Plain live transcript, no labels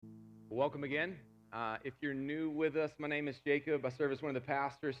Welcome again. If you're new with us, my name is Jacob. I serve as one of the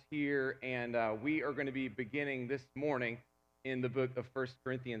pastors here, and we are going to be beginning this morning in the book of First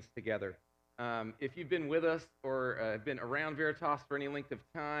Corinthians together. If you've been with us or been around Veritas for any length of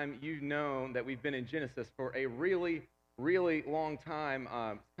time, you've known that we've been in Genesis for a really, really long time.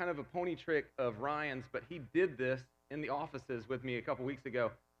 It's kind of a pony trick of Ryan's, but he did this in the offices with me a couple weeks ago.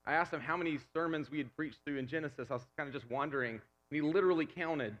 I asked him how many sermons we had preached through in Genesis. I was kind of just wondering, and he literally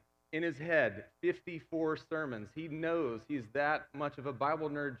counted in his head 54 sermons. He knows he's that much of a Bible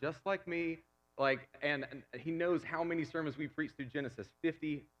nerd just like me. And he knows how many sermons we preached through Genesis.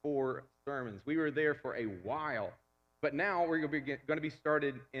 54 sermons. We were there for a while. But now we're going to be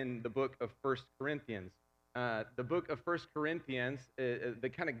started in the book of First Corinthians. The book of First Corinthians, the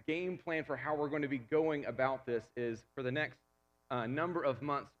kind of game plan for how we're going to be going about this is for the next number of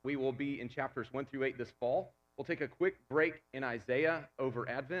months, we will be in chapters 1 through 8 this fall. We'll take a quick break in Isaiah over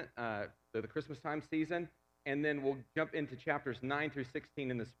Advent, the Christmas time season, and then we'll jump into chapters 9 through 16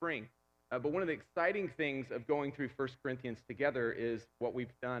 in the spring. But one of the exciting things of going through 1 Corinthians together is what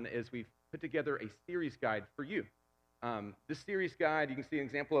we've done is we've put together a series guide for you. This series guide, you can see an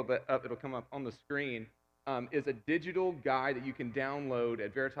example of it, it'll come up on the screen, is a digital guide that you can download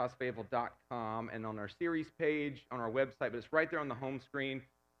at veritasfayetteville.com and on our series page on our website, but it's right there on the home screen.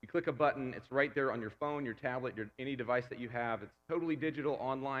 You click a button, it's right there on your phone, your tablet, any device that you have. It's totally digital,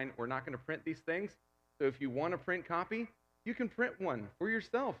 online. We're not going to print these things. So if you want a print copy, you can print one for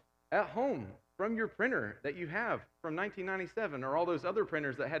yourself at home from your printer that you have from 1997 or all those other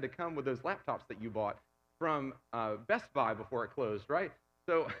printers that had to come with those laptops that you bought from Best Buy before it closed, right?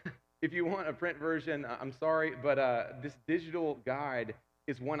 So if you want a print version, I'm sorry, but this digital guide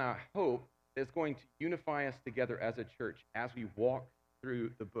is one I hope is going to unify us together as a church as we walk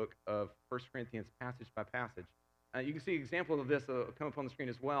through the book of 1 Corinthians passage by passage. You can see examples of this come up on the screen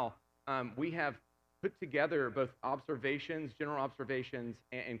as well. We have put together both observations, general observations,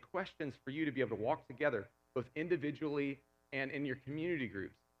 and questions for you to be able to walk together, both individually and in your community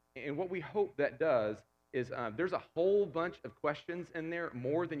groups. And what we hope that does is there's a whole bunch of questions in there,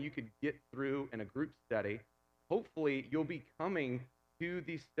 more than you could get through in a group study. Hopefully, you'll be coming to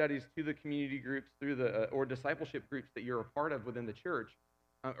these studies, to the community groups, through the or discipleship groups that you're a part of within the church,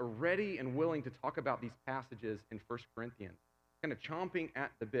 are ready and willing to talk about these passages in 1 Corinthians, kind of chomping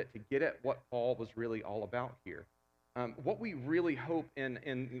at the bit to get at what Paul was really all about here. What we really hope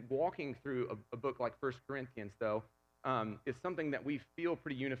in walking through a book like 1 Corinthians, though, is something that we feel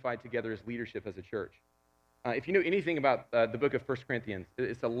pretty unified together as leadership as a church. If you know anything about the book of 1 Corinthians,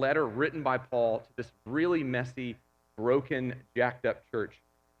 it's a letter written by Paul to this really messy, broken, jacked up church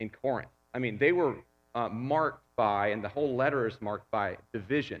in Corinth. I mean, they were marked by, and the whole letter is marked by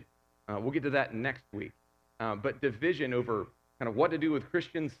division. We'll get to that next week. But division over kind of what to do with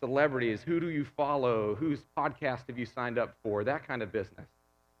Christian celebrities, who do you follow, whose podcast have you signed up for, that kind of business.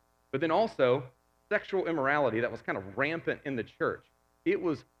 But then also sexual immorality that was kind of rampant in the church. It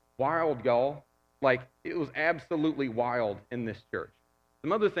was wild, y'all. Like, it was absolutely wild in this church.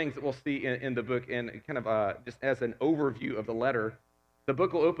 Some other things that we'll see in the book, and kind of just as an overview of the letter, the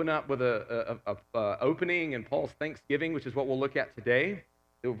book will open up with a opening and Paul's thanksgiving, which is what we'll look at today.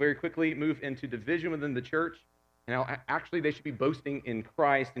 It will very quickly move into division within the church. Now, actually, they should be boasting in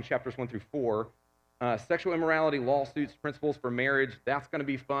Christ in chapters 1 through 4. Sexual immorality, lawsuits, principles for marriage, that's going to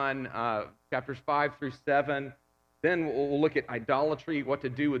be fun. Chapters 5 through 7. Then we'll look at idolatry, what to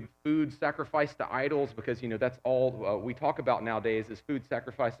do with food sacrificed to idols, because, that's all we talk about nowadays is food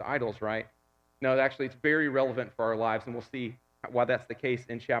sacrificed to idols, right? No, actually, it's very relevant for our lives, and we'll see why that's the case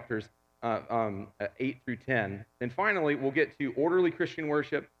in chapters 8 through 10. Then finally, we'll get to orderly Christian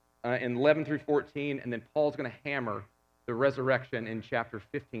worship in 11 through 14, and then Paul's going to hammer the resurrection in chapter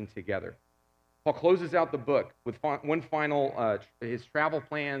 15 together. Paul closes out the book with one final, his travel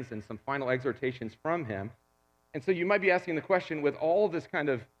plans and some final exhortations from him. And so you might be asking the question, with all of this kind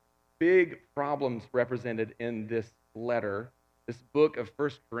of big problems represented in this letter, this book of 1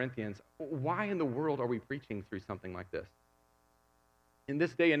 Corinthians, why in the world are we preaching through something like this? In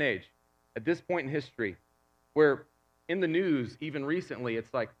this day and age, at this point in history, where in the news, even recently,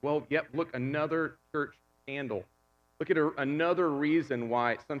 it's like, well, yep, look, another church scandal. Look at another reason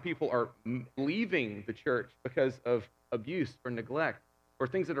why some people are leaving the church because of abuse or neglect, or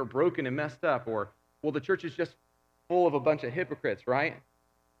things that are broken and messed up, or well, the church is just full of a bunch of hypocrites, right?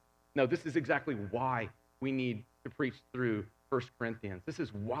 No, this is exactly why we need to preach through 1 Corinthians. This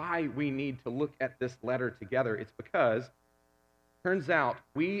is why we need to look at this letter together. It's because, turns out,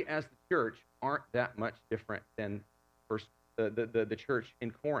 we as the church aren't that much different than the church in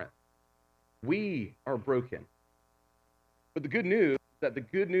Corinth. We are broken. But the good news that the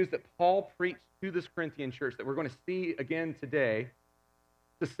good news that Paul preached to this Corinthian church that we're going to see again today,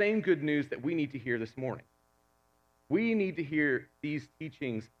 the same good news that we need to hear this morning. We need to hear these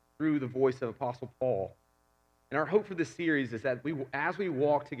teachings through the voice of Apostle Paul. And our hope for this series is that as we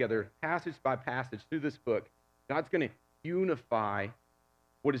walk together, passage by passage through this book, God's going to unify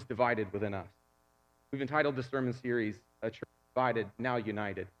what is divided within us. We've entitled this sermon series, A Church Divided, Now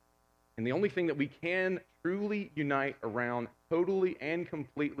United. And the only thing that we can truly unite around totally and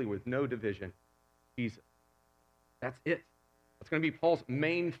completely with no division, Jesus. That's it. That's going to be Paul's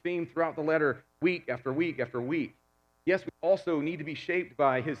main theme throughout the letter, week after week after week. Yes, we also need to be shaped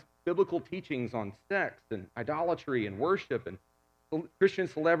by his biblical teachings on sex and idolatry and worship and Christian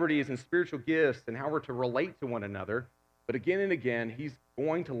celebrities and spiritual gifts and how we're to relate to one another. But again and again, he's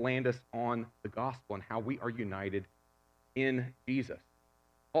going to land us on the gospel and how we are united in Jesus.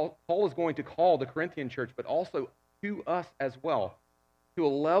 Paul is going to call the Corinthian church, but also to us as well, to a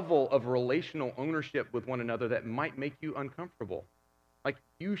level of relational ownership with one another that might make you uncomfortable. Like,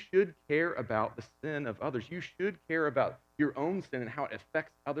 you should care about the sin of others. You should care about your own sin and how it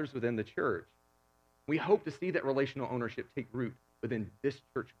affects others within the church. We hope to see that relational ownership take root within this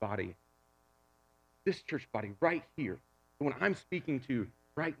church body. This church body right here. So when I'm speaking to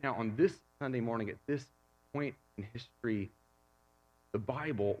right now on this Sunday morning at this point in history, the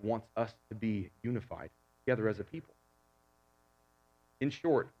Bible wants us to be unified together as a people. In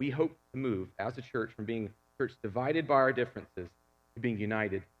short, we hope to move as a church from being a church divided by our differences to being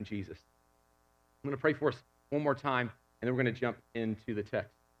united in Jesus. I'm going to pray for us one more time, and then we're going to jump into the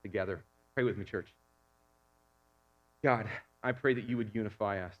text together. Pray with me, church. God, I pray that you would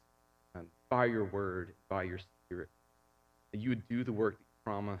unify us by your word, by your spirit, that you would do the work that you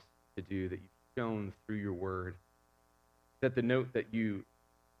promised to do, that you've shown through your word, that the note that you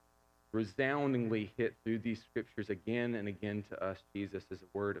resoundingly hit through these scriptures again and again to us, Jesus, is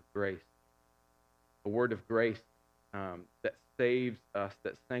a word of grace. A word of grace that saves us,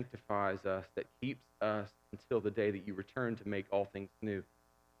 that sanctifies us, that keeps us until the day that you return to make all things new.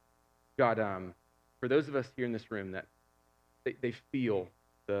 God, for those of us here in this room that they feel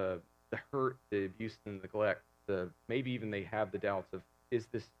the hurt, the abuse and the neglect, maybe even they have the doubts of, is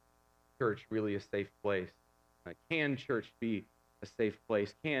this church really a safe place? Can church be a safe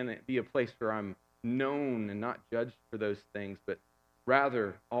place? Can it be a place where I'm known and not judged for those things, but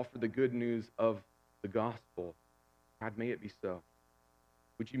rather offer the good news of the gospel? God, may it be so.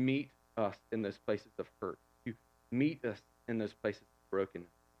 Would you meet us in those places of hurt? Would you meet us in those places of brokenness?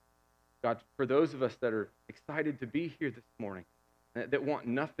 God, for those of us that are excited to be here this morning, that want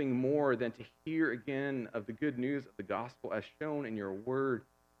nothing more than to hear again of the good news of the gospel as shown in your word,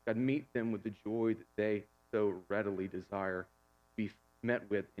 God, meet them with the joy that they so readily desire to be met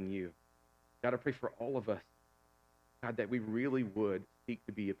with in you. God, I pray for all of us, God, that we really would seek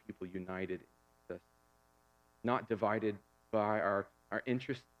to be a people united in Jesus, not divided by our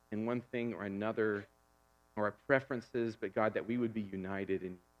interest in one thing or another, or our preferences, but God, that we would be united in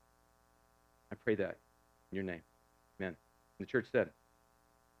you. I pray that in your name. Amen. And the church said,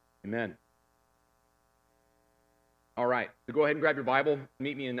 amen. All right, so go ahead and grab your Bible.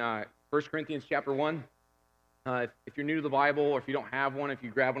 Meet me in 1 Corinthians chapter 1. If you're new to the Bible, or if you don't have one, if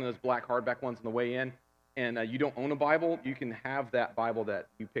you grab one of those black hardback ones on the way in, and you don't own a Bible, you can have that Bible that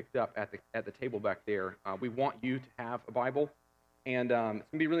you picked up at the table back there. We want you to have a Bible, and it's going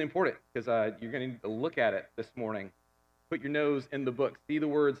to be really important because you're going to need to look at it this morning. Put your nose in the book. See the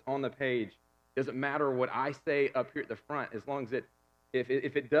words on the page. Doesn't matter what I say up here at the front, as long as if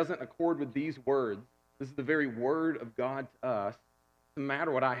it doesn't accord with these words, this is the very word of God to us. It doesn't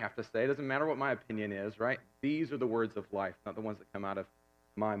matter what I have to say. It doesn't matter what my opinion is, right? These are the words of life, not the ones that come out of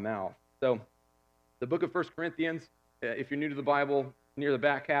my mouth. So the book of 1 Corinthians, if you're new to the Bible, near the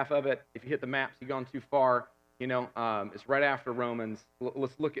back half of it, if you hit the maps, you've gone too far. It's right after Romans.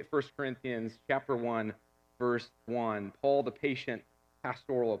 Let's look at 1 Corinthians chapter 1, verse 1. Paul, the patient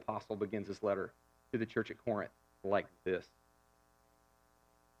pastoral apostle, begins his letter to the church at Corinth like this.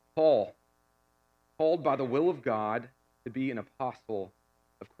 Paul, called by the will of God to be an apostle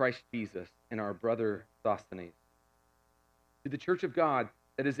of Christ Jesus, and our brother Sosthenes, to the church of God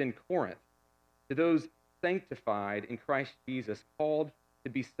that is in Corinth, to those sanctified in Christ Jesus, called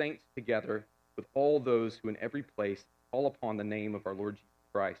to be saints together with all those who in every place call upon the name of our Lord Jesus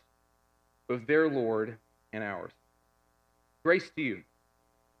Christ, both their Lord and ours. Grace to you,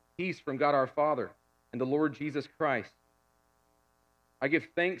 peace from God our Father and the Lord Jesus Christ. I give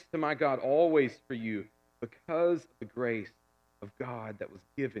thanks to my God always for you because of the grace of God that was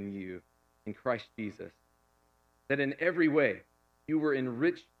given you in Christ Jesus, that in every way you were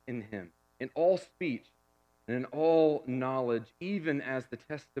enriched in him, in all speech and in all knowledge, even as the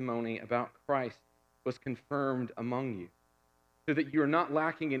testimony about Christ was confirmed among you, so that you are not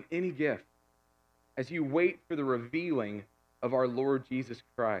lacking in any gift as you wait for the revealing of our Lord Jesus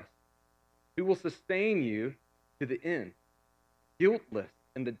Christ, who will sustain you to the end, guiltless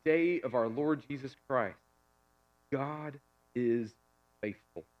in the day of our Lord Jesus Christ. God is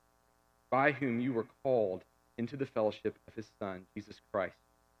faithful, by whom you were called into the fellowship of his Son, Jesus Christ,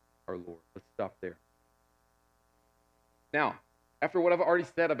 our Lord. Let's stop there. Now, after what I've already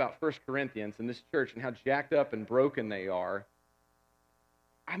said about 1 Corinthians and this church and how jacked up and broken they are,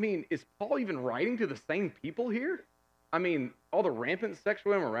 I mean, is Paul even writing to the same people here? I mean, all the rampant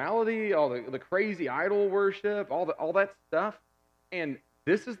sexual immorality, all the crazy idol worship, all that stuff, and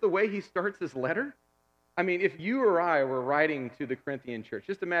this is the way he starts his letter? I mean, if you or I were writing to the Corinthian church,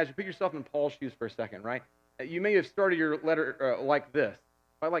 just imagine, put yourself in Paul's shoes for a second, right? You may have started your letter like this,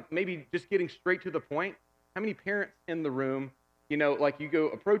 by like maybe just getting straight to the point. How many parents in the room, like you go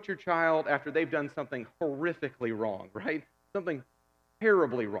approach your child after they've done something horrifically wrong, right? Something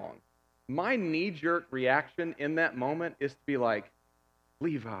terribly wrong. My knee-jerk reaction in that moment is to be like,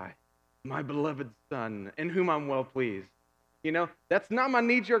 Levi, my beloved son, in whom I'm well pleased. That's not my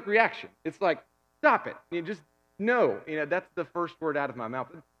knee-jerk reaction. It's like, stop it. Just no. That's the first word out of my mouth.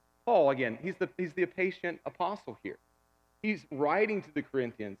 Paul, again, he's the patient apostle here. He's writing to the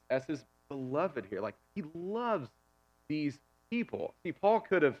Corinthians as his beloved here. Like, he loves these people. See, Paul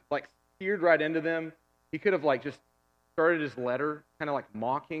could have like steered right into them. He could have like just started his letter kind of like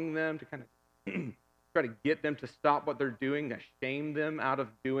mocking them to kind of try to get them to stop what they're doing, to shame them out of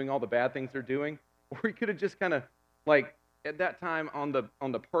doing all the bad things they're doing. Or he could have just kind of like at that time on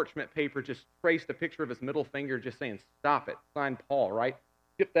the parchment paper just traced a picture of his middle finger just saying, stop it, sign Paul, right?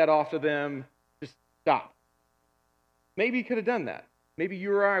 Skip that off to them, just stop. Maybe he could have done that. Maybe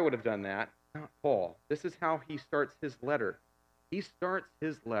you or I would have done that, not Paul. This is how he starts his letter. He starts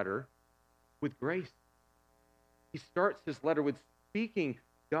his letter with grace. He starts his letter with speaking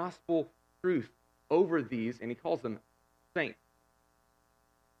gospel truth over these, and he calls them saints.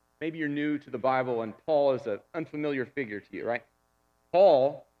 Maybe you're new to the Bible, and Paul is an unfamiliar figure to you, right?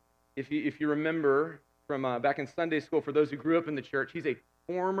 Paul, if you remember from back in Sunday school, for those who grew up in the church, he's a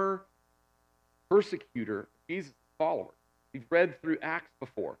former persecutor of Jesus' followers. We've read through Acts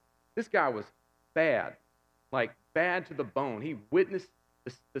before. This guy was bad, like bad to the bone. He witnessed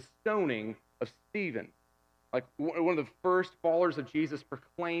the stoning of Stephen, like one of the first followers of Jesus,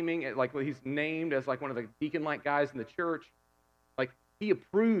 proclaiming it, like he's named as like one of the deacon-like guys in the church. Like he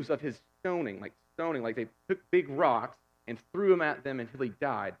approves of his stoning. Like they took big rocks and threw them at them until he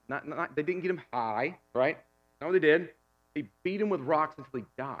died. They didn't get him high, right? No, they did. They beat him with rocks until he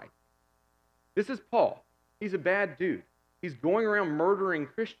died. This is Paul. He's a bad dude. He's going around murdering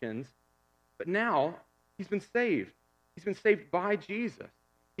Christians, but now he's been saved. He's been saved by Jesus.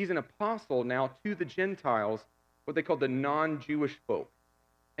 He's an apostle now to the Gentiles, what they call the non-Jewish folk.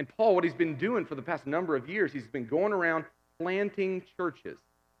 And Paul, what he's been doing for the past number of years, he's been going around planting churches.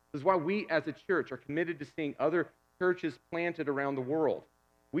 This is why we as a church are committed to seeing other churches planted around the world.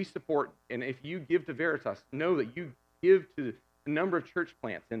 We support, and if you give to Veritas, know that you give to a number of church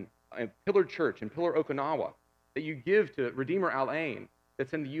plants, and Pillar Church and Pillar Okinawa, that you give to Redeemer Al Ain,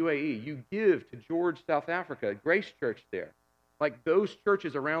 that's in the UAE. You give to George, South Africa, Grace Church there. Like those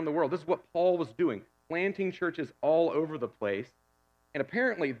churches around the world. This is what Paul was doing, planting churches all over the place. And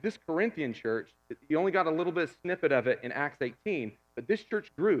apparently this Corinthian church, you only got a little bit of snippet of it in Acts 18, but this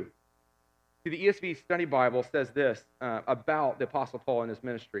church grew. See, the ESV Study Bible says this about the Apostle Paul and his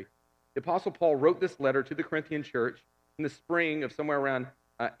ministry. The Apostle Paul wrote this letter to the Corinthian church in the spring of somewhere around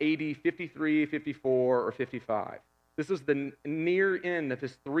AD 53, 54, or 55. This is the near end of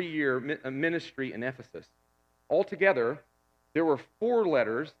his 3-year ministry in Ephesus. Altogether, there were 4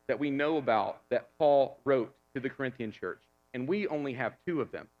 letters that we know about that Paul wrote to the Corinthian church, and we only have 2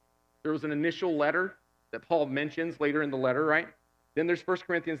 of them. There was an initial letter that Paul mentions later in the letter, right? Then there's 1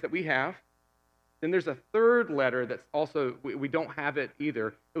 Corinthians that we have. Then there's a 3rd letter that's also, we don't have it either.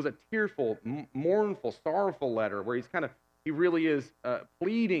 It was a tearful, mournful, sorrowful letter where he really is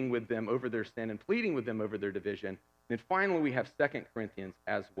pleading with them over their sin and pleading with them over their division. And then finally, we have 2 Corinthians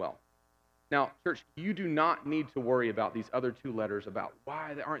as well. Now, church, you do not need to worry about these other 2 letters about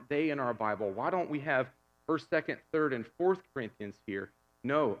why aren't they in our Bible? Why don't we have 1st, 2nd, 3rd, and 4th Corinthians here?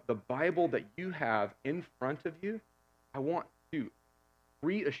 No, the Bible that you have in front of you, I want to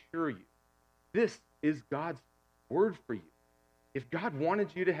reassure you, this is God's word for you. If God wanted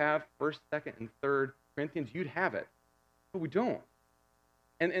you to have 1st, 2nd, and 3rd Corinthians, you'd have it. But we don't.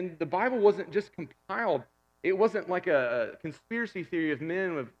 And the Bible wasn't just compiled It wasn't like a conspiracy theory of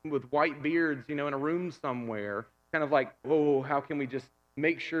men with white beards, in a room somewhere, kind of like, oh, how can we just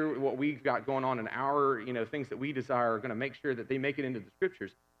make sure what we've got going on in our, things that we desire are going to make sure that they make it into the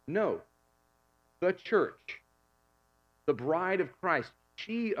scriptures. No, the church, the bride of Christ,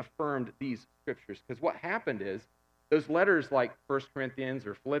 she affirmed these scriptures. Because what happened is those letters like 1 Corinthians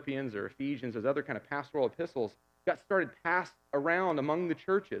or Philippians or Ephesians, those other kind of pastoral epistles, got started passed around among the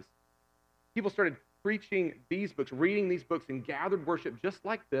churches. People started preaching these books, reading these books in gathered worship just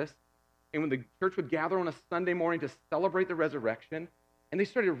like this. And when the church would gather on a Sunday morning to celebrate the resurrection, and they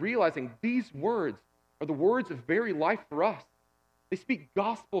started realizing these words are the words of very life for us. They speak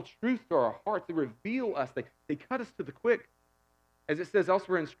gospel truth to our hearts. They reveal us. They cut us to the quick. As it says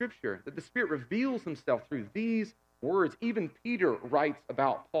elsewhere in Scripture, that the Spirit reveals himself through these words. Even Peter writes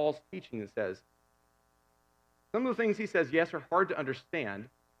about Paul's teaching and says, some of the things he says, yes, are hard to understand,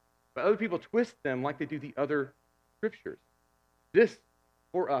 but other people twist them like they do the other scriptures. This,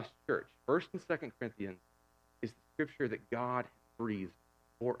 for us, church, 1st and 2nd Corinthians, is the scripture that God breathed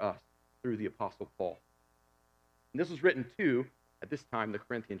for us through the Apostle Paul. And this was written to, at this time, the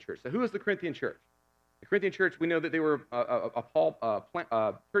Corinthian church. So who is the Corinthian church? The Corinthian church, we know that they were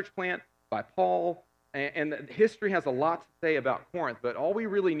a church plant by Paul, and history has a lot to say about Corinth, but all we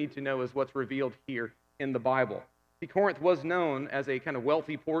really need to know is what's revealed here in the Bible. See, Corinth was known as a kind of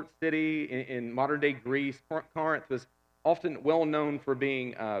wealthy port city in modern-day Greece. Corinth was often well known for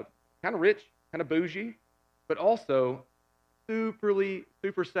being kind of rich, kind of bougie, but also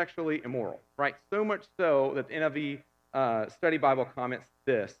super sexually immoral, right? So much so that the NIV Study Bible comments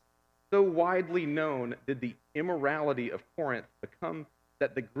this: so widely known did the immorality of Corinth become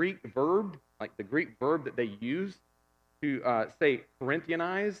that the Greek verb that they used to say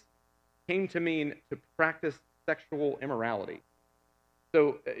Corinthianize, came to mean to practice sexual immorality.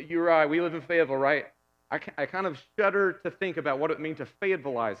 So you or I, we live in Fayetteville, right? I kind of shudder to think about what it means to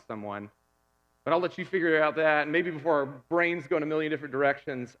Fayettevilize someone, but I'll let you figure out that. And maybe before our brains go in a million different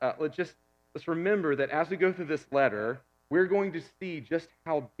directions, let's remember that as we go through this letter, we're going to see just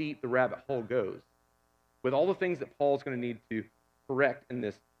how deep the rabbit hole goes with all the things that Paul's going to need to correct in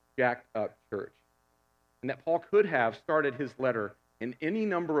this jacked up church. And that Paul could have started his letter in any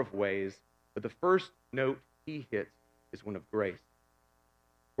number of ways, but the first note he hits is one of grace.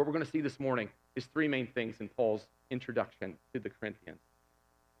 What we're going to see this morning is three main things in Paul's introduction to the Corinthians.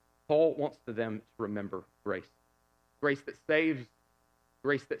 Paul wants them to remember grace. Grace that saves,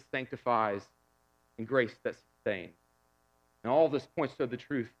 grace that sanctifies, and grace that sustains. And all this points to the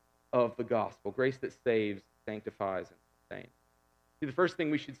truth of the gospel. Grace that saves, sanctifies, and sustains. See, the first thing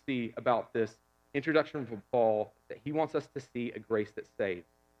we should see about this introduction from Paul is that he wants us to see a grace that saves.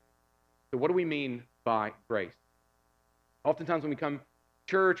 So what do we mean by grace? Oftentimes when we come to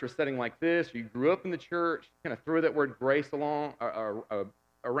church or a setting like this, or you grew up in the church, you kind of throw that word grace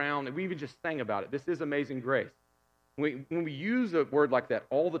around, and we even just sang about it. This is amazing grace. When we use a word like that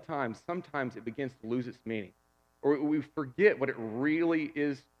all the time, sometimes it begins to lose its meaning, or we forget what it really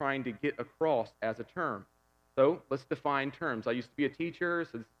is trying to get across as a term. So let's define terms. I used to be a teacher,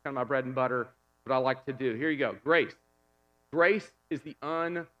 so this is kind of my bread and butter, what I like to do. Here you go. Grace. Grace is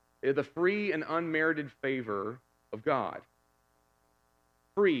the free and unmerited favor of God.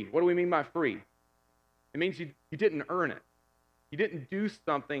 Free. What do we mean by free? It means you didn't earn it. You didn't do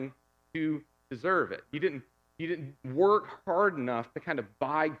something to deserve it. You didn't work hard enough to kind of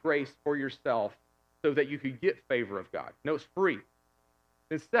buy grace for yourself so that you could get favor of God. No, it's free.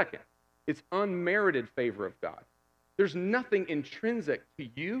 And second, it's unmerited favor of God. There's nothing intrinsic to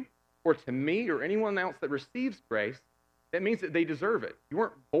you or to me or anyone else that receives grace that means that they deserve it. You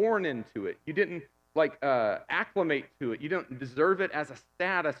weren't born into it. You didn't acclimate to it. You don't deserve it as a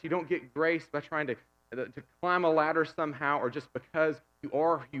status. You don't get grace by trying to climb a ladder somehow or just because you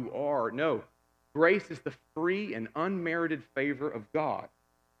are who you are. No, grace is the free and unmerited favor of God.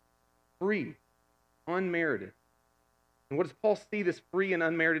 Free, unmerited. And what does Paul see this free and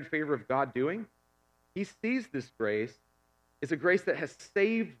unmerited favor of God doing? He sees this grace as a grace that has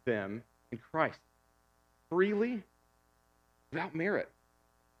saved them in Christ. Freely, without merit.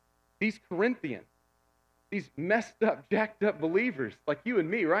 These Corinthians, these messed up, jacked up believers like you and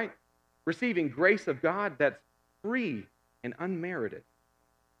me, right? Receiving grace of God that's free and unmerited.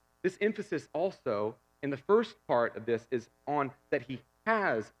 This emphasis also in the first part of this is on that he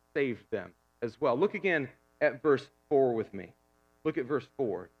has saved them as well. Look again at verse 4 with me. Look at verse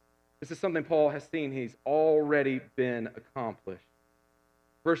 4. This is something Paul has seen he's already been accomplished.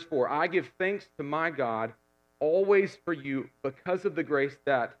 Verse 4, I give thanks to my God always for you because of the grace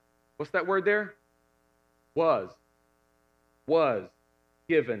that, what's that word there? Was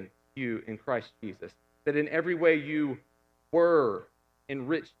given you in Christ Jesus. that in every way you were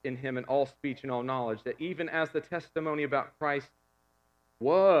enriched in him in all speech and all knowledge, that even as the testimony about Christ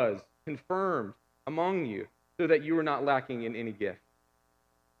was confirmed among you, so that you were not lacking in any gift.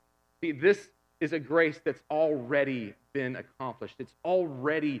 See, this is a grace that's already been accomplished. It's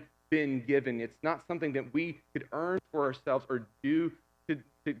already been given. It's not something that we could earn for ourselves or do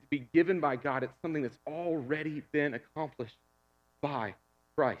to be given by God. It's something that's already been accomplished by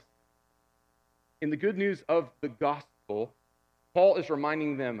Christ. In the good news of the gospel, Paul is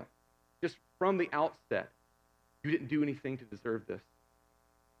reminding them just from the outset, you didn't do anything to deserve this.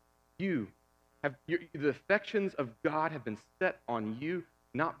 The affections of God have been set on you,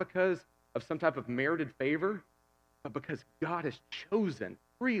 not because of some type of merited favor, but because God has chosen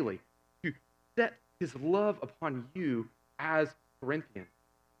freely to set his love upon you as Corinthians,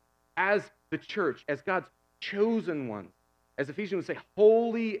 as the church, as God's chosen ones, as Ephesians would say,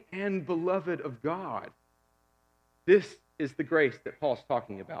 holy and beloved of God. This is the grace that Paul's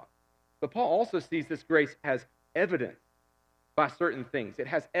talking about. But Paul also sees this grace as evidence by certain things. It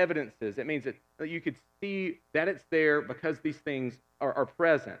has evidences. It means that you could see that it's there because these things are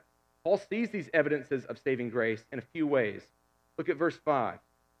present. Paul sees these evidences of saving grace in a few ways. Look at verse 5.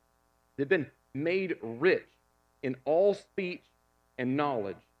 They've been made rich in all speech and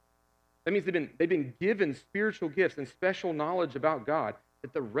knowledge. That means they've been given spiritual gifts and special knowledge about God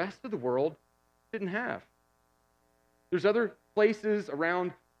that the rest of the world didn't have. There's other places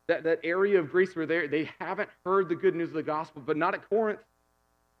around that area of Greece where they haven't heard the good news of the gospel, but not at Corinth.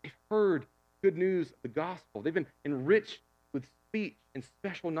 They've heard good news of the gospel. They've been enriched with speech and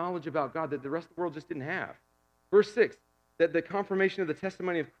special knowledge about God that the rest of the world just didn't have. Verse 6, that the confirmation of the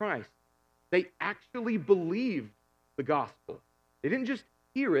testimony of Christ, they actually believed the gospel. They didn't just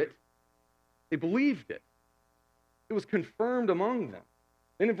hear it, they believed it. It was confirmed among them.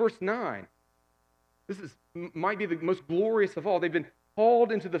 Then in verse 9, might be the most glorious of all. They've been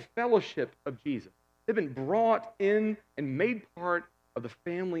called into the fellowship of Jesus. They've been brought in and made part of the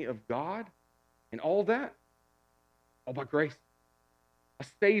family of God. And all that, all by grace. A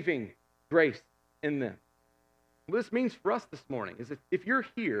saving grace in them. What this means for us this morning is that if you're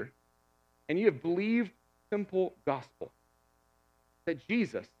here and you have believed simple gospel, that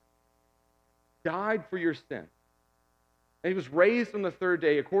Jesus died for your sin, and he was raised on the third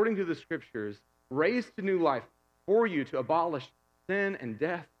day according to the scriptures, raised to new life for you to abolish sin and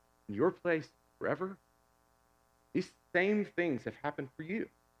death in your place forever, these same things have happened for you.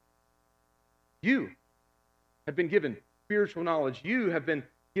 You have been given spiritual knowledge. You have been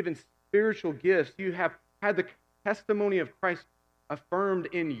given spiritual gifts. You have had the testimony of Christ affirmed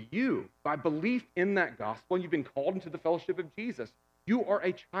in you by belief in that gospel, and you've been called into the fellowship of Jesus. You are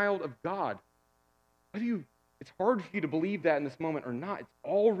a child of God. It's hard for you to believe that in this moment or not. It's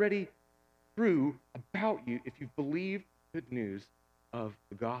already true about you if you've believed good news of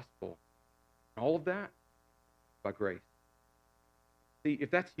the gospel. And all of that by grace. See,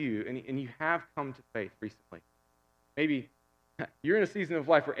 if that's you and you have come to faith recently, maybe you're in a season of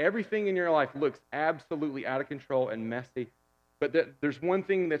life where everything in your life looks absolutely out of control and messy, but there's one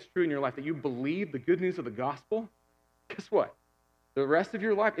thing that's true in your life, that you believe the good news of the gospel. Guess what? The rest of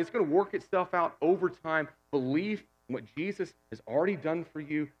your life, it's going to work itself out over time. Belief in what Jesus has already done for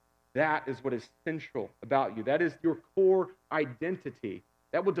you, that is what is central about you. That is your core identity.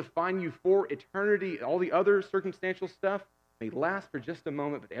 That will define you for eternity. All the other circumstantial stuff may last for just a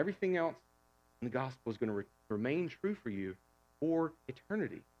moment, but everything else in the gospel is going to remain true for you for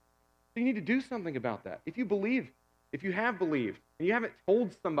eternity. So you need to do something about that. If you have believed, and you haven't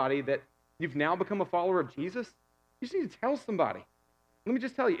told somebody that you've now become a follower of Jesus, you just need to tell somebody. Let me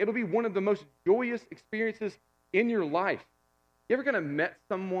just tell you, it'll be one of the most joyous experiences in your life. You ever kind of met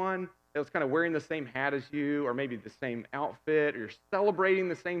someone that was kind of wearing the same hat as you, or maybe the same outfit, or you're celebrating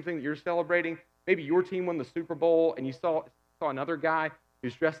the same thing that you're celebrating? Maybe your team won the Super Bowl, and you saw another guy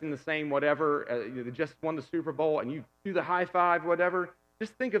who's dressed in the same whatever, they just won the Super Bowl, and you do the high five, whatever.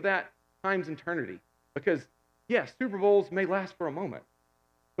 Just think of that times eternity. Because, yes, Super Bowls may last for a moment.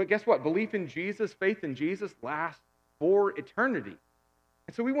 But guess what? Belief in Jesus, faith in Jesus lasts for eternity.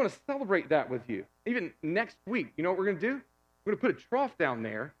 And so we want to celebrate that with you. Even next week, you know what we're going to do? We're going to put a trough down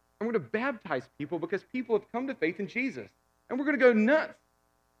there, and we're going to baptize people because people have come to faith in Jesus. And we're going to go nuts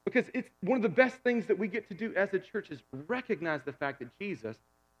because it's one of the best things that we get to do as a church is recognize the fact that Jesus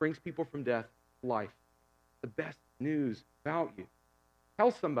brings people from death to life. The best news about you. Tell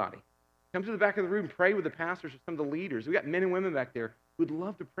somebody. Come to the back of the room, pray with the pastors or some of the leaders. We got men and women back there who would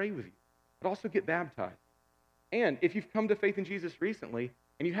love to pray with you, but also get baptized. And if you've come to faith in Jesus recently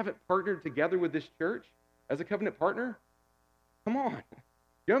and you haven't partnered together with this church as a covenant partner, come on.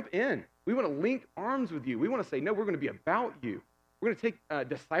 jump in. We want to link arms with you. We want to say, no, we're going to be about you. We're going to take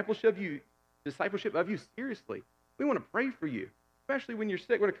discipleship of you seriously. We want to pray for you, especially when you're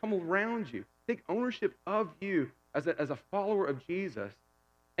sick. We're going to come around you, take ownership of you as a follower of Jesus.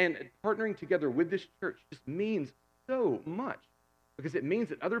 And partnering together with this church just means so much, because it means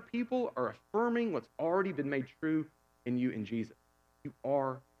that other people are affirming what's already been made true in you in Jesus. You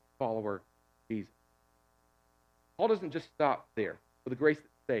are a follower of Jesus. Paul doesn't just stop there with a grace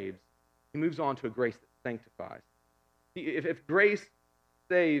that saves. He moves on to a grace that sanctifies. See, if grace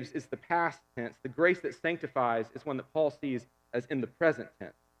saves is the past tense, the grace that sanctifies is one that Paul sees as in the present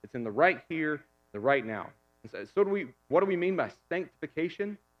tense. It's in the right here, the right now. And so what do we mean by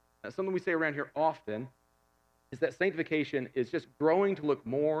sanctification? Something we say around here often is that sanctification is just growing to look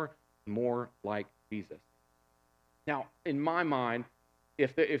more and more like Jesus. Now, in my mind,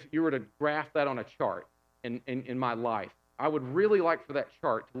 if you were to graph that on a chart in my life, I would really like for that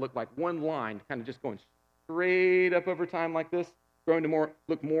chart to look like one line kind of just going straight up over time like this, growing to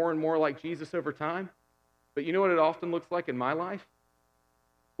look more and more like Jesus over time. But you know what it often looks like in my life?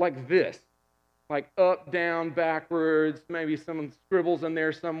 Like this. Like up, down, backwards, maybe some scribbles in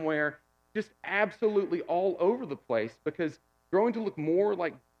there somewhere, just absolutely all over the place, because growing to look more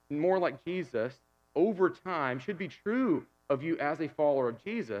like Jesus over time should be true of you as a follower of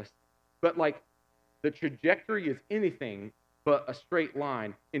Jesus, but like the trajectory is anything but a straight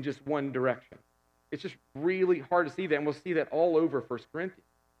line in just one direction. It's just really hard to see that, and we'll see that all over 1 Corinthians.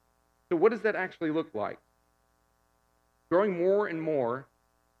 So what does that actually look like? Growing more and more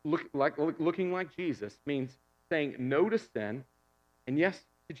looking like Jesus means saying no to sin and yes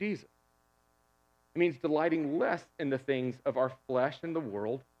to Jesus. It means delighting less in the things of our flesh and the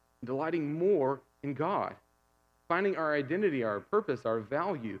world, and delighting more in God. Finding our identity, our purpose, our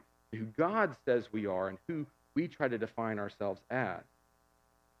value, who God says we are and who we try to define ourselves as.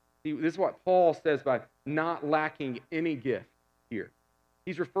 See, this is what Paul says by not lacking any gift here.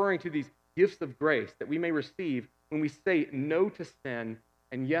 He's referring to these gifts of grace that we may receive when we say no to sin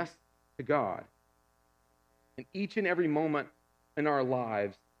and yes to God. In each and every moment in our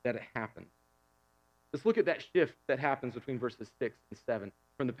lives that it happens. Let's look at that shift that happens between verses 6 and 7,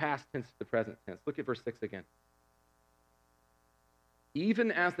 from the past tense to the present tense. Look at verse 6 again.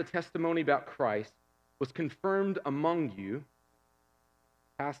 Even as the testimony about Christ was confirmed among you,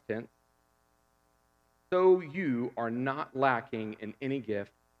 past tense, so you are not lacking in any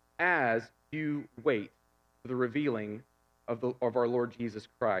gift as you wait for the revealing of our Lord Jesus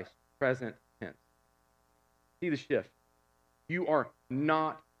Christ, present tense. See the shift. You are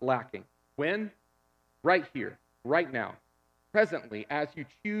not lacking. When? Right here, right now, presently, as you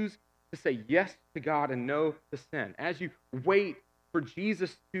choose to say yes to God and no to sin, as you wait for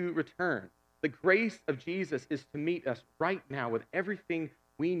Jesus to return. The grace of Jesus is to meet us right now with everything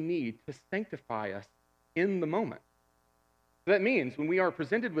we need to sanctify us in the moment. So that means when we are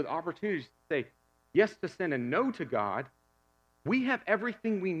presented with opportunities to say yes to sin and no to God, we have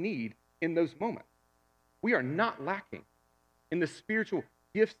everything we need in those moments. We are not lacking in the spiritual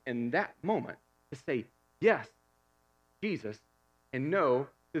gifts in that moment to say yes, Jesus, and no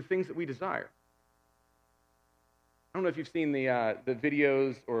to the things that we desire. I don't know if you've seen the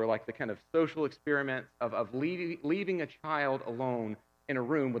videos or like the kind of social experiments of leaving a child alone in a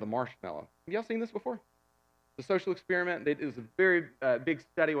room with a marshmallow. Have y'all seen this before? The social experiment. It was a very big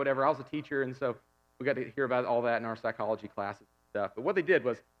study, whatever. I was a teacher, and so we got to hear about all that in our psychology classes and stuff. But what they did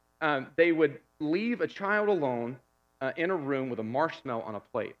was they would leave a child alone in a room with a marshmallow on a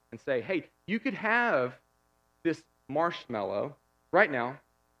plate and say, hey, you could have this marshmallow right now.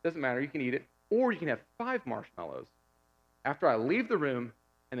 Doesn't matter. You can eat it. Or you can have 5 marshmallows after I leave the room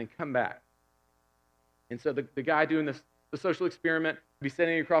and then come back. And so the guy doing the social experiment would be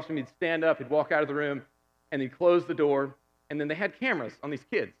sitting across from me, he'd stand up, he'd walk out of the room, and he'd close the door, and then they had cameras on these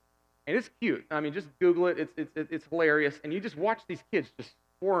kids. And it's cute. I mean, just Google it. It's hilarious. And you just watch these kids just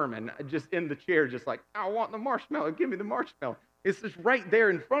squirming just in the chair, just like, I want the marshmallow. Give me the marshmallow. It's just right there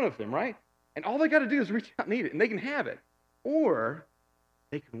in front of them, right? And all they got to do is reach out and eat it, and they can have it. Or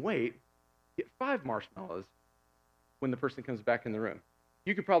they can wait, get 5 marshmallows when the person comes back in the room.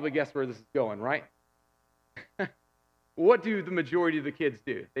 You could probably guess where this is going, right? What do the majority of the kids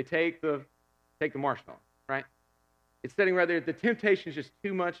do? They take the marshmallow, right? It's sitting right there. The temptation is just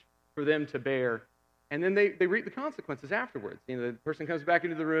too much for them to bear. And then they reap the consequences afterwards. You know, the person comes back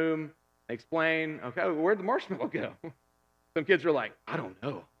into the room, they explain, okay, where'd the marshmallow go? Some kids are like, I don't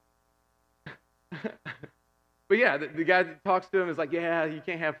know. But yeah, the guy that talks to him is like, yeah, you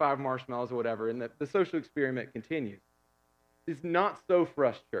can't have 5 marshmallows or whatever. And the social experiment continues. It's not so for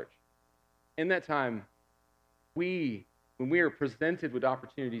us, church. In that time, we when we are presented with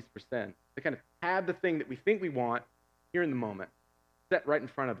opportunities for sin, to kind of have the thing that we think we want here in the moment, set right in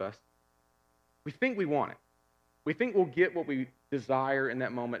front of us. We think we want it. We think we'll get what we desire in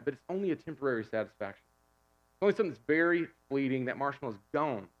that moment, but it's only a temporary satisfaction. It's only something that's very fleeting. That marshmallow is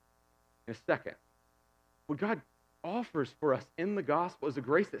gone in a second. What God offers for us in the gospel is a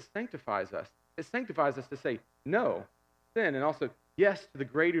grace that sanctifies us. It sanctifies us to say no, sin, and also yes to the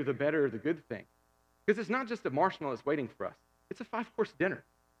greater, the better, the good thing. Because it's not just a marshmallow that's waiting for us. It's a 5-course dinner,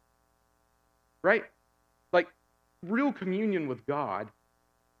 right? Like real communion with God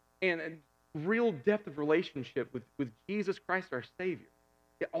and a real depth of relationship with Jesus Christ, our Savior.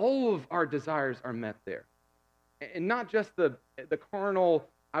 Yeah, all of our desires are met there. And not just the carnal,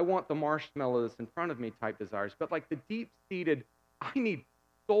 I want the marshmallows in front of me type desires, but like the deep-seated, I need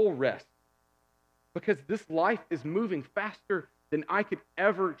soul rest because this life is moving faster than I could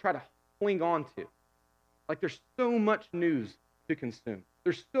ever try to cling on to. Like there's so much news to consume.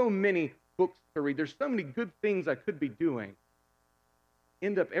 There's so many books to read. There's so many good things I could be doing.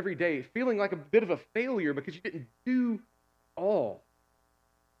 End up every day feeling like a bit of a failure because you didn't do all.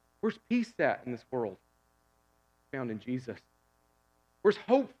 Where's peace at in this world? Found in Jesus. Where's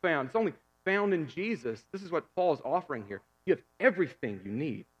hope found? It's only found in Jesus. This is what Paul is offering here. You have everything you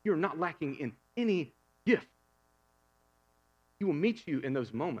need. You're not lacking in any gift. He will meet you in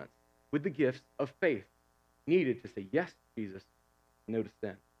those moments with the gifts of faith needed to say yes to Jesus, no to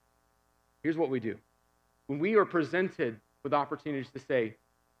sin. Here's what we do. When we are presented with opportunities to say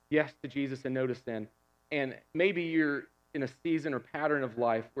yes to Jesus and no to sin, and maybe you're in a season or pattern of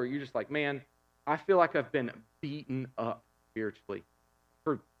life where you're just like, man, I feel like I've been beaten up spiritually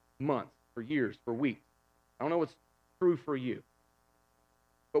for months, for years, for weeks. I don't know what's true for you.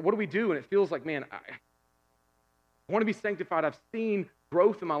 But what do we do when it feels like, man, I want to be sanctified. I've seen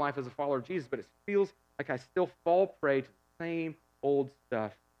growth in my life as a follower of Jesus, but it feels like I still fall prey to the same old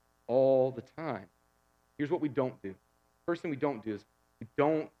stuff all the time. Here's what we don't do. First thing we don't do is we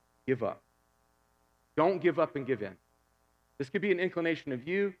don't give up. Don't give up and give in. This could be an inclination of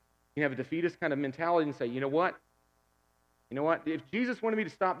you. You have a defeatist kind of mentality and say, you know what? If Jesus wanted me to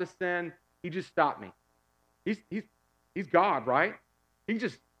stop this sin, he just stopped me. He's God, right? He can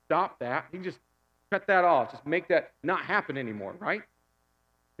just stop that. He can just cut that off. Just make that not happen anymore, right?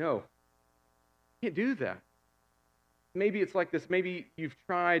 No. You can't do that. Maybe it's like this. Maybe you've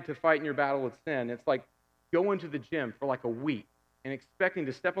tried to fight in your battle with sin. It's like going to the gym for like a week and expecting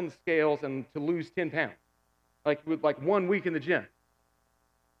to step on the scales and to lose 10 pounds. Like with like 1 week in the gym.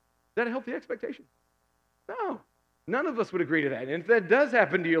 Is that a healthy expectation? No. None of us would agree to that. And if that does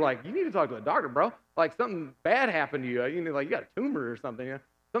happen to you, like, you need to talk to a doctor, bro. Like, something bad happened to you. Like, you got a tumor or something.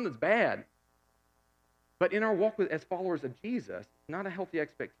 Something's bad. But in our walk as followers of Jesus, not a healthy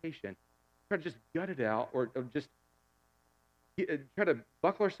expectation. Try to just gut it out or just try to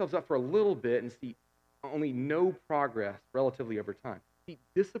buckle ourselves up for a little bit and see only no progress relatively over time. See,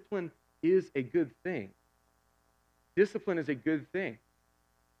 discipline is a good thing. Discipline is a good thing.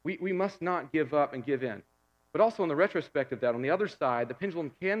 We must not give up and give in. But also in the retrospect of that, on the other side, the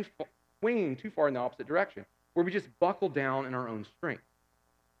pendulum can swing too far in the opposite direction, where we just buckle down in our own strength.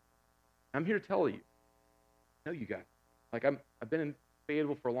 I'm here to tell you, no, you guys. Like, I've been in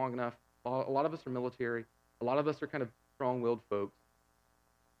Fayetteville for long enough. A lot of us are military. A lot of us are kind of strong-willed folks.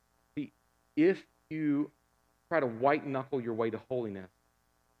 See, if you try to white-knuckle your way to holiness,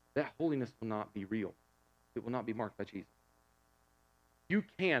 that holiness will not be real. It will not be marked by Jesus. You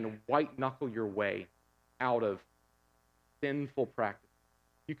can white-knuckle your way out of sinful practice.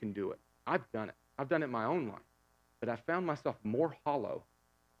 You can do it. I've done it. I've done it in my own life. But I found myself more hollow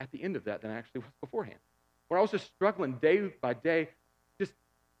at the end of that than I actually was beforehand. Where I was just struggling day by day, just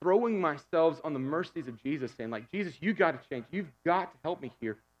throwing myself on the mercies of Jesus, saying, like, Jesus, you got to change. You've got to help me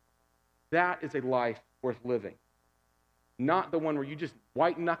here. That is a life worth living. Not the one where you just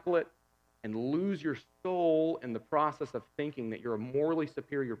white-knuckle it and lose your soul in the process of thinking that you're a morally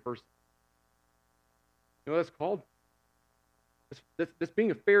superior person. You know what that's called? That's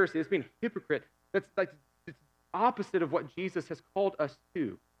being a Pharisee. That's being a hypocrite. That's like it's opposite of what Jesus has called us to.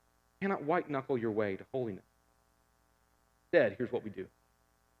 You cannot white-knuckle your way to holiness. Instead, here's what we do.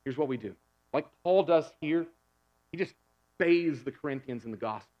 Here's what we do. Like Paul does here, he just bathes the Corinthians in the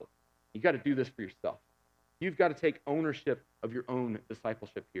gospel. You got to do this for yourself. You've got to take ownership of your own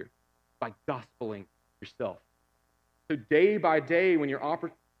discipleship here by gospeling yourself. So day by day, when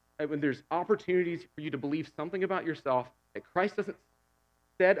there's opportunities for you to believe something about yourself that Christ hasn't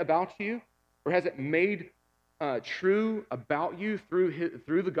said about you or hasn't made true about you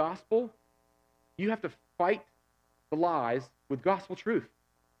through the gospel, you have to fight the lies with gospel truth.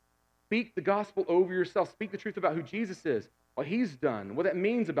 Speak the gospel over yourself. Speak the truth about who Jesus is, what he's done, what that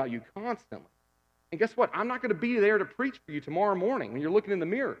means about you constantly. And guess what? I'm not going to be there to preach for you tomorrow morning when you're looking in the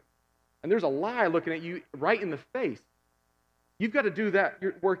mirror and there's a lie looking at you right in the face. You've got to do that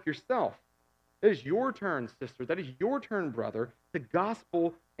work yourself. That is your turn, sister. That is your turn, brother, to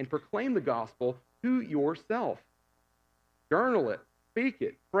gospel and proclaim the gospel to yourself. Journal it, speak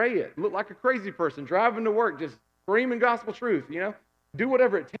it, pray it. Look like a crazy person driving to work, just screaming gospel truth, Do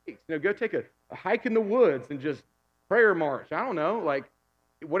whatever it takes. Go take a hike in the woods and just prayer march. I don't know. Like,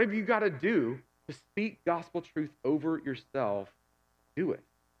 whatever you got to do to speak gospel truth over yourself, do it.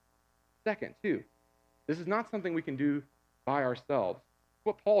 Second, too, this is not something we can do by ourselves.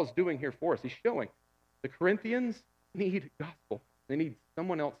 What Paul is doing here for us, he's showing the Corinthians need gospel. They need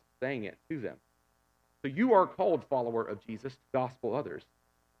someone else saying it to them. So you are called, follower of Jesus, to gospel others,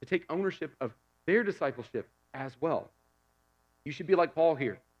 to take ownership of their discipleship as well. You should be like Paul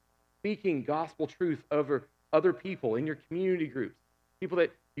here, speaking gospel truth over other people in your community groups, people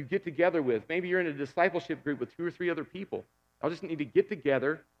that you get together with. Maybe you're in a discipleship group with 2 or 3 other people. I'll just need to get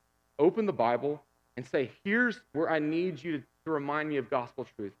together, open the Bible, and say, here's where I need you to remind me of gospel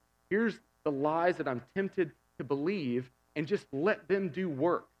truth. Here's the lies that I'm tempted to believe, and just let them do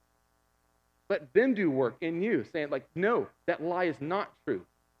work. Let them do work in you, saying like, no, that lie is not true.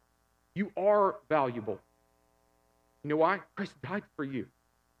 You are valuable. You know why? Christ died for you.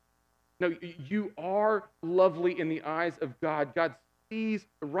 No, you are lovely in the eyes of God. God sees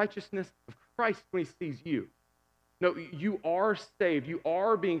the righteousness of Christ when he sees you. No, you are saved. You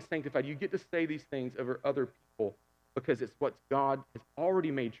are being sanctified. You get to say these things over other people because it's what God has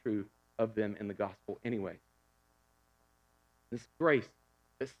already made true of them in the gospel anyway. This grace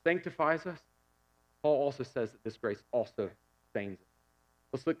that sanctifies us, Paul also says that this grace also saves us.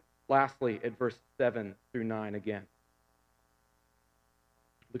 Let's look lastly at verse 7 through 9 again.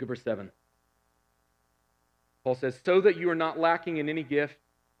 Look at verse 7. Paul says, so that you are not lacking in any gift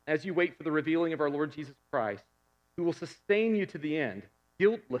as you wait for the revealing of our Lord Jesus Christ, who will sustain you to the end,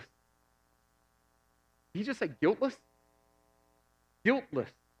 guiltless. Did he just say guiltless? Guiltless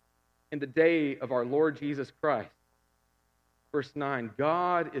in the day of our Lord Jesus Christ. Verse 9,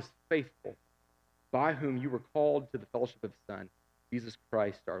 God is faithful, by whom you were called to the fellowship of His Son, Jesus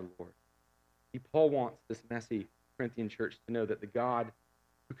Christ our Lord. Paul wants this messy Corinthian church to know that the God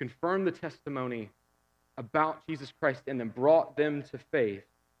who confirmed the testimony about Jesus Christ and then brought them to faith,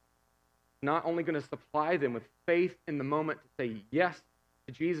 not only going to supply them with faith in the moment to say yes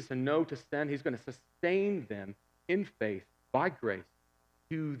to Jesus and no to sin, he's going to sustain them in faith by grace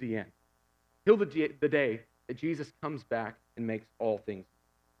to the end, till the day that Jesus comes back and makes all things.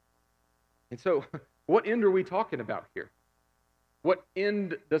 And so, what end are we talking about here? What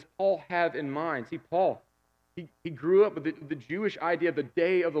end does Paul have in mind? See, Paul, he grew up with the Jewish idea of the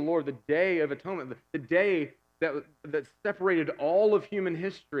day of the Lord, the day of atonement, the day that separated all of human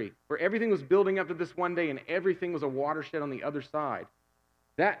history, where everything was building up to this one day and everything was a watershed on the other side.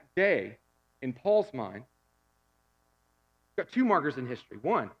 That day, in Paul's mind, got 2 markers in history.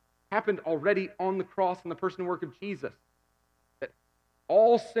 One, happened already on the cross in the person and work of Jesus. That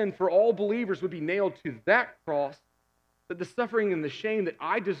all sin for all believers would be nailed to that cross, that the suffering and the shame that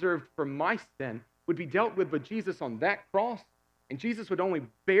I deserved for my sin would be dealt with by Jesus on that cross, and Jesus would only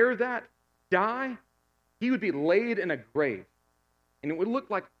bear that, die. He would be laid in a grave, and it would look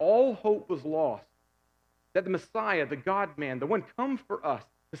like all hope was lost, that the Messiah, the God-man, the one come for us,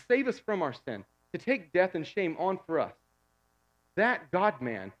 to save us from our sin, to take death and shame on for us, that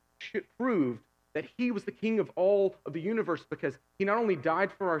God-man proved that he was the king of all of the universe because he not only died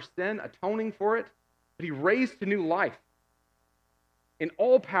for our sin, atoning for it, but he raised to new life in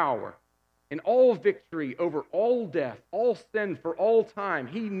all power, in all victory over all death, all sin for all time.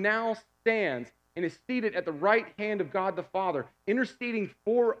 He now stands and is seated at the right hand of God the Father, interceding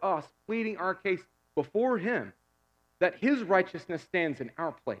for us, pleading our case before him, that his righteousness stands in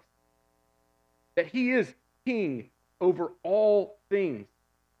our place, that he is king over all things,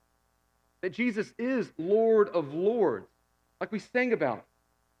 that Jesus is Lord of lords, like we sang about.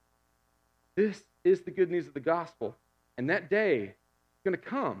 This is the good news of the gospel, and that day is going to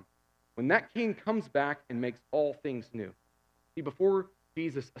come when that king comes back and makes all things new. See, before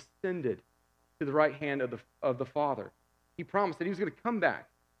Jesus ascended to the right hand of the Father, he promised that he was going to come back.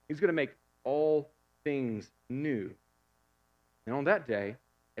 He's going to make all things new. And on that day,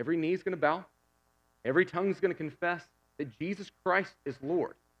 every knee is going to bow, every tongue is going to confess that Jesus Christ is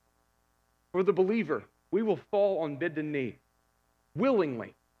Lord. For the believer, we will fall on bended knee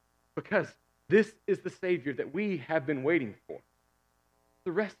willingly because this is the Savior that we have been waiting for.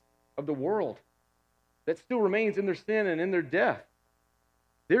 The rest of the world that still remains in their sin and in their death,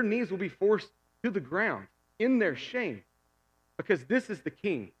 Their knees will be forced to the ground in their shame, because this is the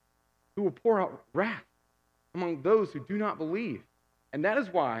king who will pour out wrath among those who do not believe. And that is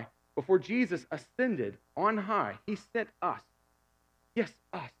why, before Jesus ascended on high, he sent us, yes,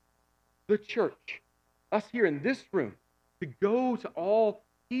 us, the church, us here in this room, to go to all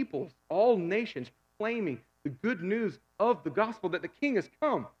peoples, all nations, proclaiming the good news of the gospel that the king has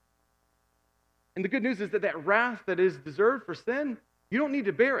come. And the good news is that that wrath that is deserved for sin, you don't need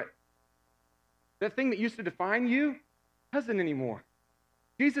to bear it. That thing that used to define you doesn't anymore.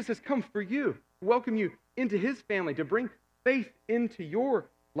 Jesus has come for you, to welcome you into his family, to bring faith into your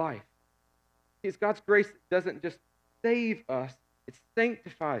life. It's God's grace that doesn't just save us, it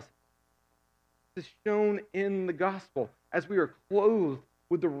sanctifies us. This is shown in the gospel as we are clothed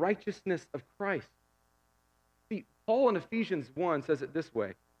with the righteousness of Christ. See, Paul in Ephesians 1 says it this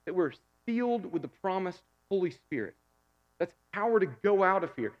way, that we're sealed with the promised Holy Spirit. That's power to go out of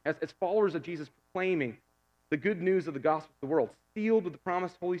here as followers of Jesus, proclaiming the good news of the gospel to the world, sealed with the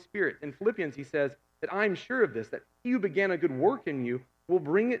promised Holy Spirit. In Philippians, he says that I'm sure of this, that he who began a good work in you will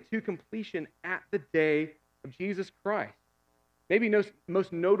bring it to completion at the day of Jesus Christ. Maybe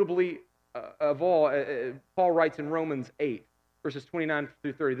most notably of all, Paul writes in Romans 8, verses 29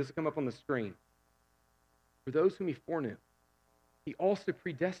 through 30. This will come up on the screen. For those whom he foreknew, he also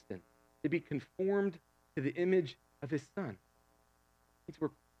predestined to be conformed to the image of his Son. Means we're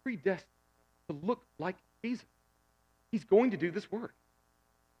predestined to look like Jesus. He's going to do this work.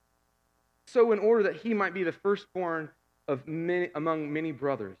 So in order that he might be the firstborn of many, among many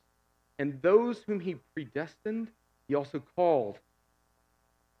brothers, and those whom he predestined, he also called.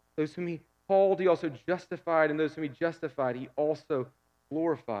 Those whom he called, he also justified, and those whom he justified, he also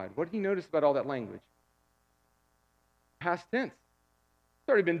glorified. What do you notice about all that language? Past tense. It's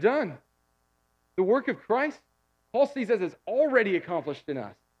already been done. The work of Christ, Paul sees as already accomplished in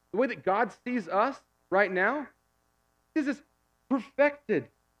us. The way that God sees us right now is this perfected,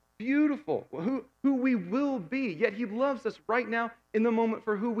 beautiful, who we will be. Yet he loves us right now in the moment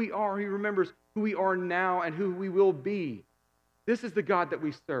for who we are. He remembers who we are now and who we will be. This is the God that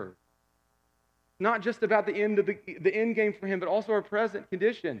we serve. Not just about the end game for him, but also our present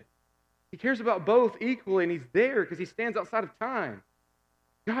condition. He cares about both equally, and he's there because he stands outside of time.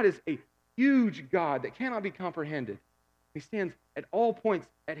 God is a huge God that cannot be comprehended. He stands at all points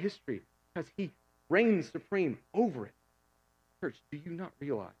at history because he reigns supreme over it. Church, do you not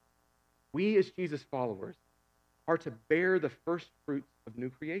realize we as Jesus followers are to bear the first fruits of new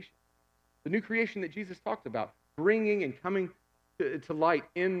creation? The new creation that Jesus talked about, bringing and coming to light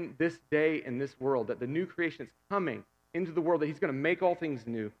in this day and this world, that the new creation is coming into the world, that he's going to make all things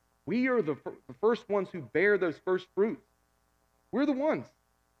new. We are the first ones who bear those first fruits. We're the ones.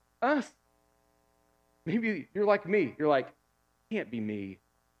 Us. Maybe you're like me. You're like, can't be me.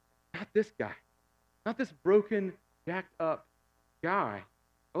 Not this guy. Not this broken, jacked up guy.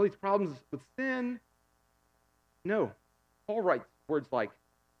 All these problems with sin. No. Paul writes words like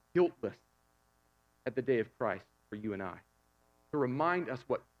guiltless at the day of Christ for you and I, to remind us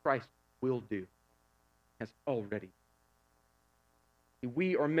what Christ will do, has already.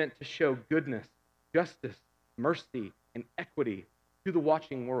 We are meant to show goodness, justice, mercy, and equity to the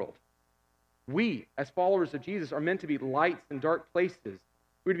watching world. We, as followers of Jesus, are meant to be lights in dark places.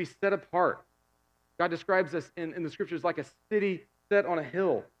 We're to be set apart. God describes us in the scriptures like a city set on a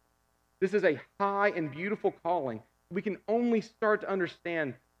hill. This is a high and beautiful calling we can only start to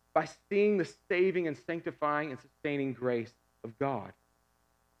understand by seeing the saving and sanctifying and sustaining grace of God.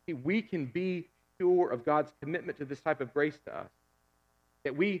 See, we can be sure of God's commitment to this type of grace to us,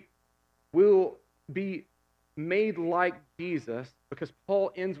 that we will be made like Jesus, because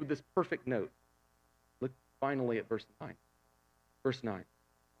Paul ends with this perfect note. Look finally at verse 9. Verse 9.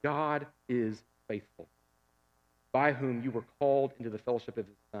 God is faithful, by whom you were called into the fellowship of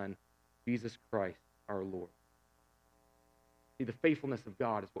his Son, Jesus Christ our Lord. See, the faithfulness of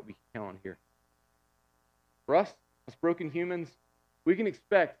God is what we count on here. For us, as broken humans, we can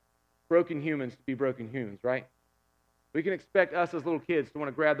expect broken humans to be broken humans, right? We can expect us as little kids to want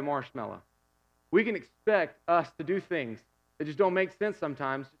to grab the marshmallow. We can expect us to do things that just don't make sense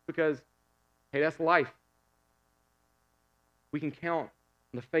sometimes just because, hey, that's life. We can count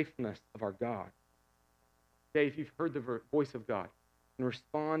on the faithfulness of our God. Today, if you've heard the voice of God and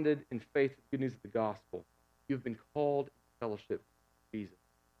responded in faith to the good news of the gospel, you've been called to fellowship with Jesus.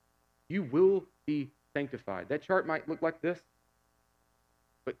 You will be sanctified. That chart might look like this,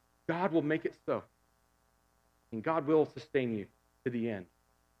 but God will make it so. And God will sustain you to the end.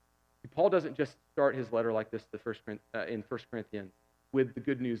 Paul doesn't just start his letter like this in 1 Corinthians with the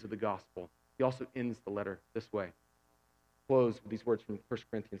good news of the gospel. He also ends the letter this way. close with these words from 1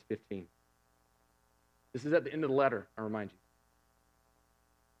 Corinthians 15. This is at the end of the letter, I remind you.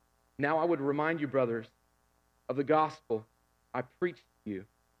 Now I would remind you, brothers, of the gospel I preached to you,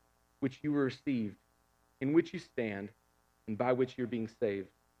 which you received, in which you stand, and by which you're being saved.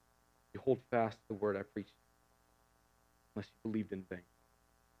 You hold fast the word I preached, unless you believed in vain.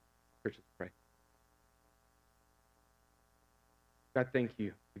 Church, let's pray. God, thank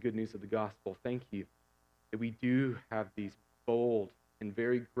you for the good news of the gospel. Thank you that we do have these bold and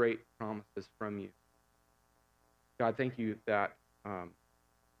very great promises from you. God, thank you that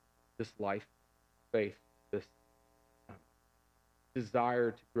this life, faith, this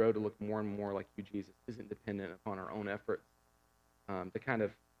desire to grow to look more and more like you, Jesus, isn't dependent upon our own efforts to kind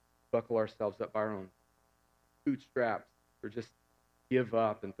of buckle ourselves up by our own bootstraps or just give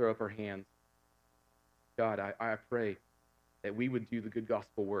up and throw up our hands. God, I pray that we would do the good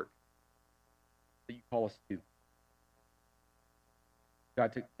gospel work that you call us to.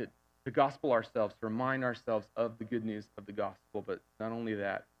 God, to gospel ourselves, to remind ourselves of the good news of the gospel, but not only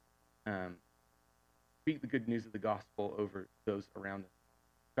that, speak the good news of the gospel over those around us.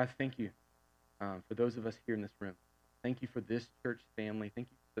 God, thank you for those of us here in this room. Thank you for this church family. Thank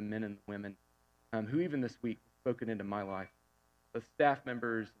you for the men and the women who even this week have spoken into my life. The staff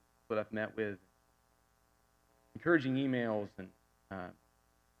members that I've met with, encouraging emails, and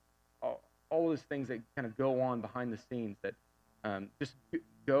all of those things that kind of go on behind the scenes that just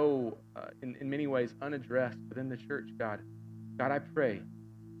go in many ways unaddressed within the church. God, I pray,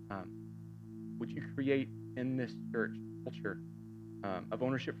 would you create in this church culture of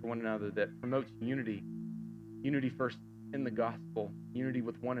ownership for one another that promotes unity first in the gospel, unity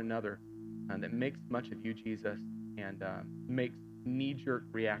with one another, that makes much of you, Jesus, and makes knee-jerk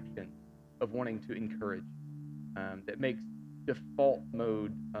reaction of wanting to encourage, that makes default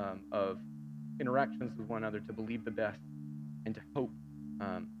mode of interactions with one another to believe the best and to hope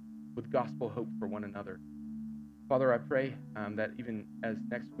with gospel hope for one another. Father, I pray that even as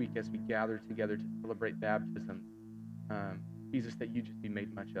next week as we gather together to celebrate baptism, Jesus, that you just be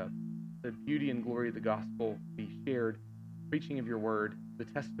made much of. The beauty and glory of the gospel be shared, preaching of your word, the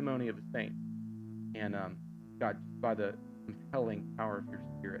testimony of the saints, and God, by the compelling power of your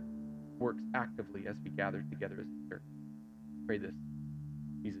Spirit, works actively as we gather together as a church. Pray this,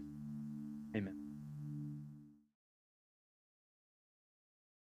 Jesus. Amen.